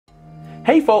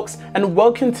Hey folks, and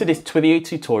welcome to this Twilio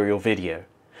tutorial video.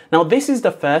 Now this is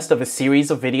the first of a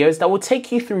series of videos that will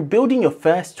take you through building your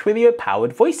first Twilio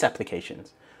powered voice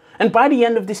applications. And by the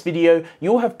end of this video,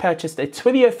 you'll have purchased a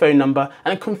Twilio phone number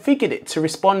and configured it to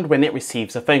respond when it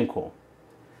receives a phone call.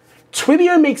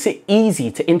 Twilio makes it easy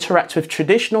to interact with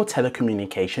traditional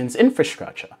telecommunications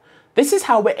infrastructure. This is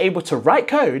how we're able to write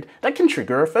code that can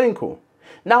trigger a phone call.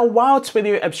 Now, while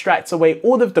Twilio abstracts away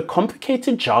all of the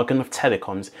complicated jargon of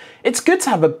telecoms, it's good to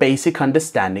have a basic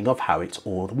understanding of how it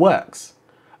all works.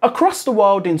 Across the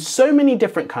world, in so many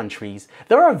different countries,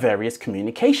 there are various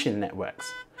communication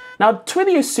networks. Now,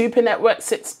 Twilio SuperNetwork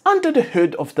sits under the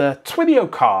hood of the Twilio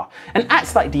car and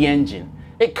acts like the engine.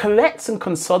 It collects and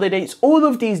consolidates all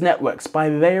of these networks by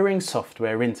layering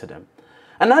software into them.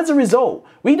 And as a result,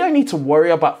 we don't need to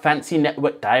worry about fancy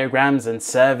network diagrams and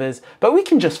servers, but we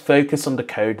can just focus on the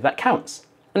code that counts.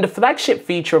 And the flagship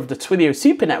feature of the Twilio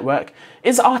SuperNetwork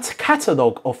is our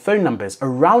catalogue of phone numbers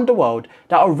around the world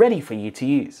that are ready for you to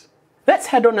use. Let's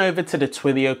head on over to the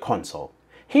Twilio console.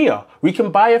 Here, we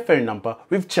can buy a phone number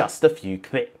with just a few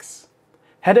clicks.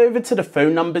 Head over to the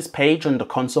phone numbers page on the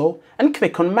console and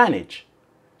click on Manage.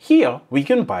 Here, we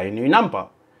can buy a new number.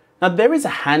 Now there is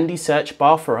a handy search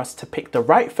bar for us to pick the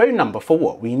right phone number for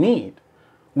what we need.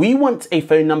 We want a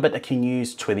phone number that can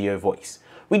use Twilio Voice.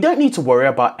 We don't need to worry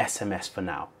about SMS for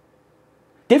now.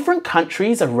 Different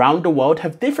countries around the world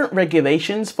have different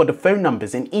regulations for the phone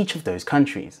numbers in each of those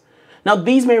countries. Now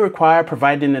these may require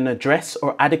providing an address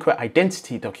or adequate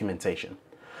identity documentation.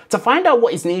 To find out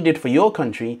what is needed for your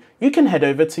country, you can head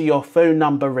over to your phone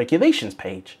number regulations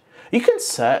page. You can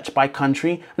search by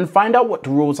country and find out what the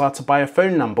rules are to buy a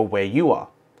phone number where you are.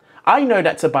 I know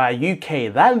that to buy a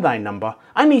UK landline number,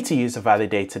 I need to use a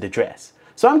validated address.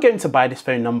 So I'm going to buy this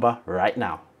phone number right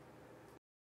now.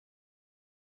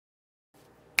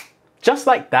 Just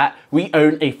like that, we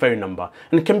own a phone number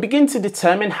and can begin to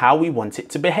determine how we want it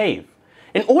to behave.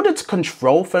 In order to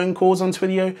control phone calls on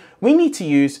Twilio, we need to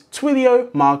use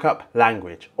Twilio Markup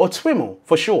Language, or TWIML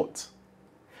for short.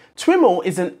 TWIML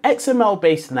is an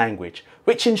XML-based language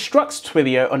which instructs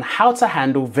Twilio on how to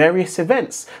handle various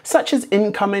events, such as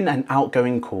incoming and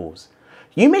outgoing calls.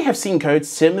 You may have seen code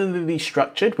similarly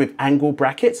structured with angle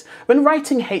brackets when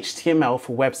writing HTML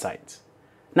for websites.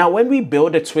 Now, when we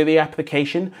build a Twilio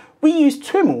application, we use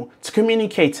TWIML to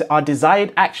communicate our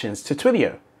desired actions to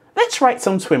Twilio. Let's write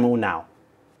some TWIML now.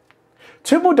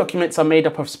 TWIML documents are made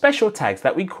up of special tags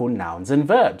that we call nouns and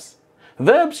verbs.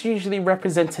 Verbs usually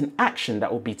represent an action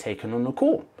that will be taken on a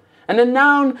call, and a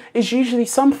noun is usually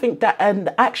something that an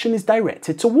action is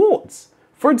directed towards.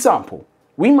 For example,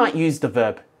 we might use the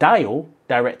verb dial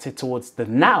directed towards the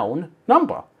noun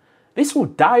number. This will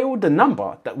dial the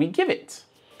number that we give it.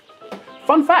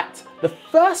 Fun fact, the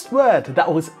first word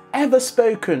that was ever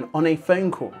spoken on a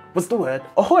phone call was the word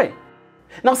ahoy.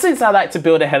 Now, since I like to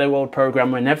build a Hello World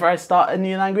program whenever I start a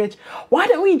new language, why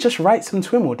don't we just write some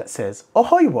TWIML that says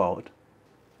ahoy world?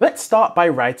 Let's start by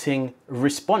writing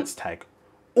response tag.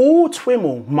 All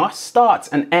TWIML must start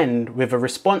and end with a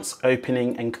response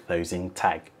opening and closing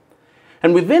tag.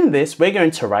 And within this, we're going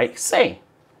to write say.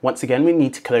 Once again, we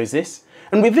need to close this.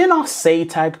 And within our say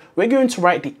tag, we're going to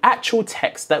write the actual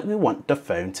text that we want the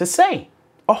phone to say.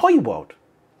 Ahoy world.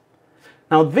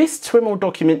 Now this TWIML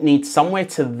document needs somewhere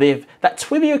to live that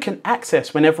Twilio can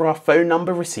access whenever our phone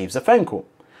number receives a phone call.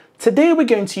 Today we're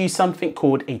going to use something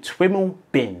called a TWIML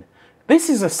bin. This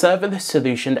is a serverless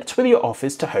solution that Twilio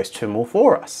offers to host TWIML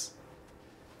for us.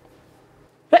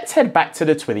 Let's head back to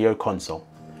the Twilio console.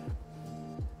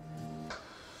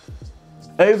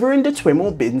 Over in the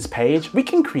TWIML bins page, we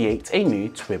can create a new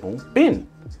TWIML bin.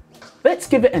 Let's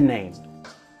give it a name.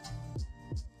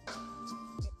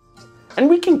 And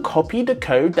we can copy the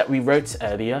code that we wrote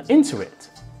earlier into it.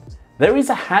 There is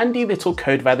a handy little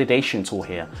code validation tool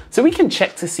here, so we can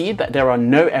check to see that there are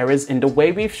no errors in the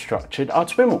way we've structured our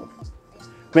TWIML.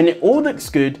 When it all looks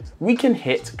good, we can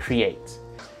hit create.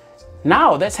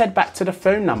 Now let's head back to the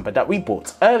phone number that we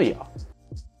bought earlier.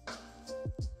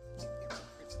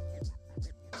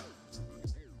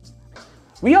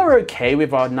 We are okay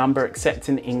with our number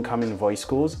accepting incoming voice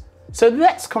calls, so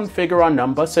let's configure our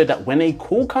number so that when a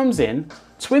call comes in,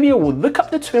 Twilio will look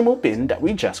up the TWIML bin that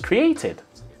we just created.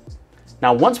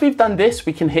 Now once we've done this,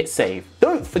 we can hit save.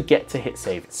 Don't forget to hit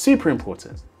save, it's super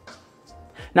important.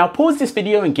 Now pause this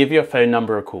video and give your phone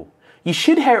number a call. You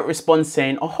should hear it respond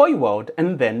saying ahoy world,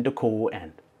 and then the call will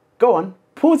end. Go on,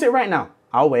 pause it right now,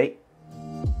 I'll wait.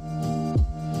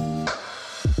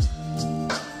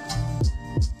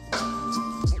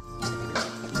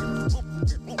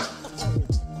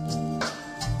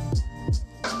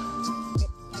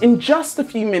 In just a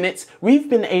few minutes, we've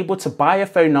been able to buy a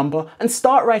phone number and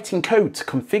start writing code to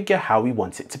configure how we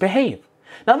want it to behave.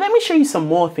 Now let me show you some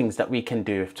more things that we can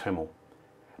do with TwimL.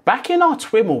 Back in our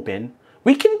TwimL bin,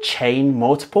 we can chain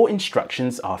multiple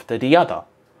instructions after the other.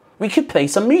 We could play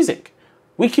some music.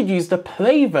 We could use the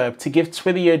play verb to give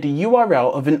Twilio the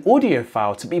URL of an audio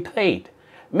file to be played.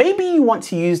 Maybe you want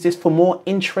to use this for more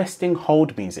interesting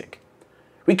hold music.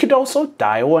 We could also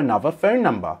dial another phone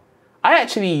number. I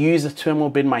actually use a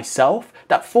TwimL bin myself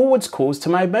that forwards calls to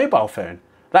my mobile phone.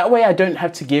 That way I don't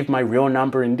have to give my real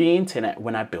number in the internet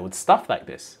when I build stuff like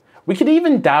this. We could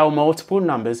even dial multiple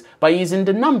numbers by using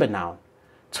the number noun.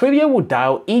 Twilio will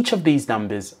dial each of these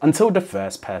numbers until the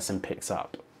first person picks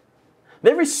up.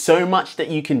 There is so much that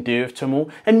you can do with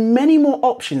TwimL and many more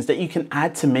options that you can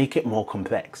add to make it more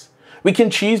complex. We can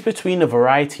choose between a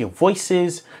variety of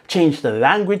voices, change the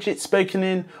language it's spoken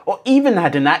in, or even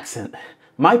add an accent.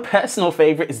 My personal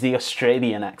favourite is the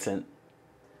Australian accent.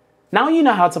 Now you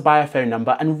know how to buy a phone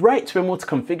number and write TwimL to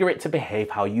configure it to behave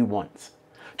how you want.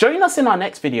 Join us in our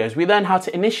next video as we learn how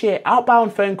to initiate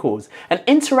outbound phone calls and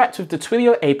interact with the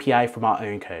Twilio API from our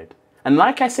own code. And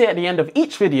like I say at the end of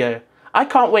each video, I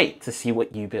can't wait to see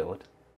what you build.